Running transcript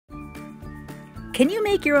Can you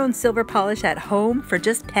make your own silver polish at home for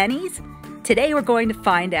just pennies? Today we're going to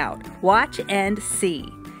find out. Watch and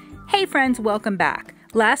see. Hey friends, welcome back.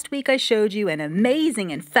 Last week I showed you an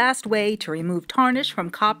amazing and fast way to remove tarnish from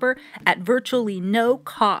copper at virtually no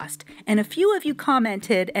cost, and a few of you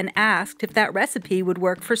commented and asked if that recipe would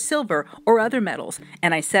work for silver or other metals,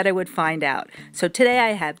 and I said I would find out. So today I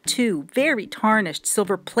have two very tarnished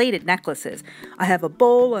silver-plated necklaces. I have a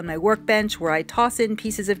bowl on my workbench where I toss in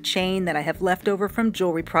pieces of chain that I have left over from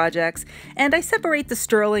jewelry projects, and I separate the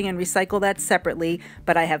sterling and recycle that separately,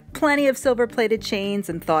 but I have plenty of silver-plated chains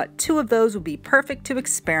and thought two of those would be perfect to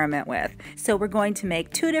experiment with. So we're going to make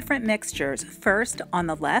two different mixtures. First, on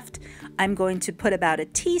the left, I'm going to put about a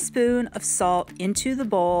teaspoon of salt into the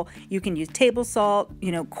bowl. You can use table salt,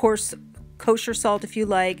 coarse kosher salt if you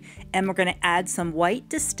like, and we're going to add some white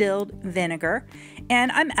distilled vinegar,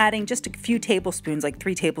 and I'm adding just a few tablespoons, like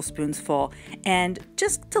 3 tablespoons full, and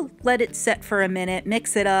just to let it set for a minute,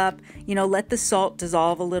 mix it up, let the salt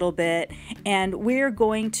dissolve a little bit, and we're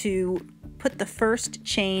going to put the first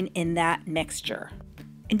chain in that mixture.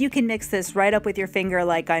 And you can mix this right up with your finger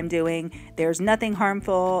like I'm doing. There's nothing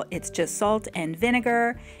harmful. It's just salt and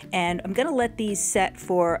vinegar. And I'm going to let these set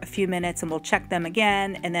for a few minutes and we'll check them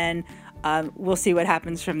again, and then we'll see what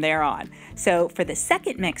happens from there on. So for the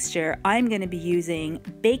second mixture, I'm going to be using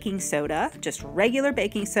baking soda, just regular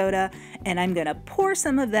baking soda, and I'm going to pour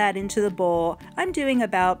some of that into the bowl. I'm doing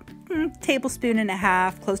about tablespoon and a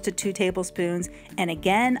half, close to 2 tablespoons. And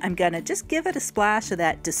again, I'm going to just give it a splash of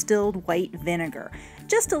that distilled white vinegar.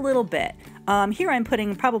 Just a little bit. Here I'm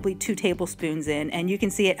putting probably 2 tablespoons in, and you can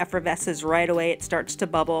see it effervesces right away. It starts to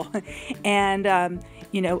bubble. And, I'm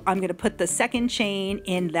going to put the second chain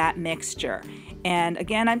in that mixture. And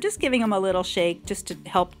again, I'm just giving them a little shake just to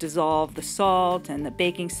help dissolve the salt and the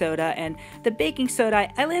baking soda. And the baking soda,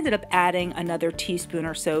 I ended up adding another teaspoon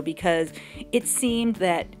or so because it seemed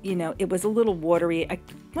that, it was a little watery. I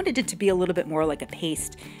wanted it to be a little bit more like a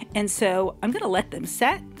paste. And so I'm going to let them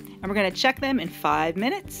set. And we're going to check them in 5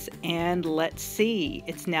 minutes, and let's see.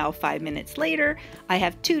 It's now 5 minutes later. I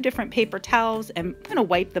have 2 different paper towels, and I'm going to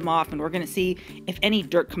wipe them off, and we're going to see if any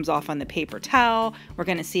dirt comes off on the paper towel. We're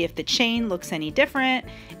going to see if the chain looks any different,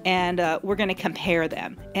 and we're going to compare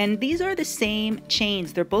them. And these are the same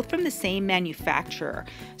chains. They're both from the same manufacturer.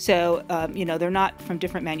 So, they're not from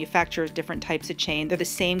different manufacturers, different types of chain. They're the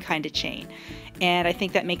same kind of chain. And I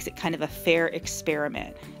think that makes it kind of a fair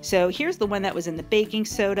experiment. So here's the one that was in the baking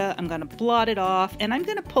soda. I'm going to blot it off, and I'm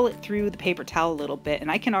going to pull it through the paper towel a little bit,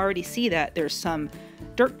 and I can already see that there's some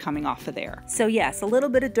dirt coming off of there. So yes, a little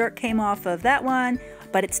bit of dirt came off of that one,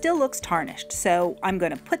 but it still looks tarnished. So I'm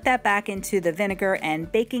going to put that back into the vinegar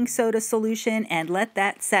and baking soda solution and let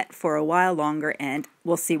that set for a while longer, and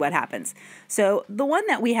we'll see what happens. So the one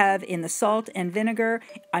that we have in the salt and vinegar,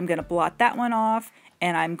 I'm going to blot that one off.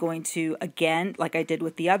 And I'm going to, again, like I did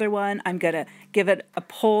with the other one, I'm going to give it a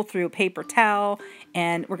pull through a paper towel,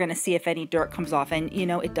 and we're going to see if any dirt comes off. And,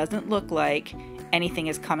 it doesn't look like anything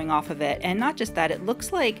is coming off of it. And not just that, it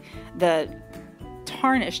looks like the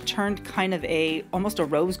tarnish turned kind of almost a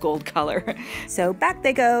rose gold color. So back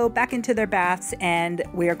they go, back into their baths, and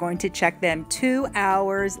we are going to check them 2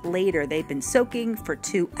 hours later. They've been soaking for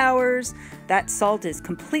 2 hours. That salt is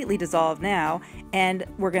completely dissolved now, and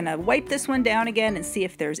we're gonna wipe this one down again and see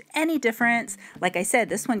if there's any difference. Like I said,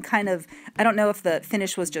 this one I don't know if the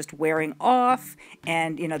finish was just wearing off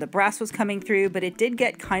and the brass was coming through, but it did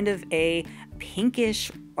get kind of a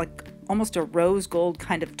pinkish, like almost a rose gold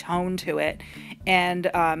kind of tone to it.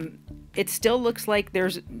 And it still looks like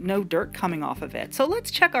there's no dirt coming off of it. So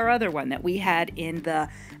let's check our other one that we had in the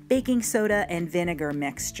baking soda and vinegar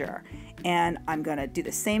mixture. And I'm going to do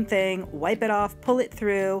the same thing, wipe it off, pull it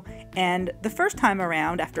through. And the first time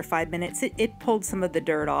around, after 5 minutes, it pulled some of the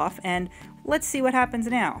dirt off. And let's see what happens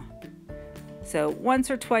now. So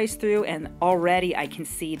once or twice through, and already I can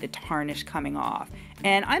see the tarnish coming off.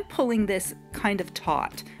 And I'm pulling this kind of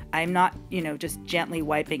taut. I'm not, just gently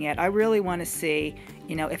wiping it. I really want to see,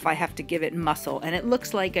 if I have to give it muscle. And it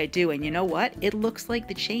looks like I do. And you know what? It looks like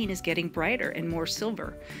the chain is getting brighter and more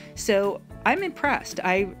silver. So I'm impressed.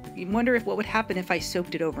 I wonder what would happen if I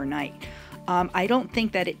soaked it overnight. I don't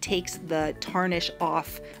think that it takes the tarnish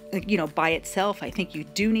off, by itself. I think you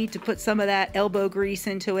do need to put some of that elbow grease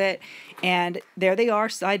into it. And there they are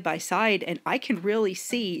side by side. And I can really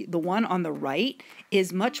see the one on the right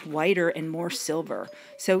is much whiter and more silver.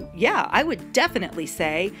 So yeah, I would definitely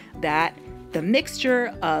say that the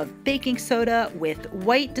mixture of baking soda with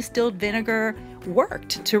white distilled vinegar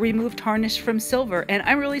worked to remove tarnish from silver, and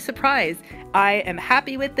I'm really surprised. I am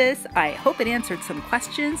happy with this. I hope it answered some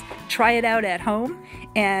questions. Try it out at home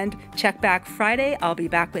and check back Friday. I'll be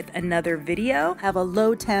back with another video. I have a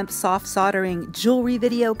low temp soft soldering jewelry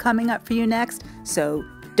video coming up for you next, so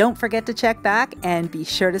don't forget to check back and be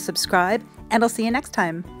sure to subscribe, and I'll see you next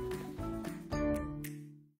time.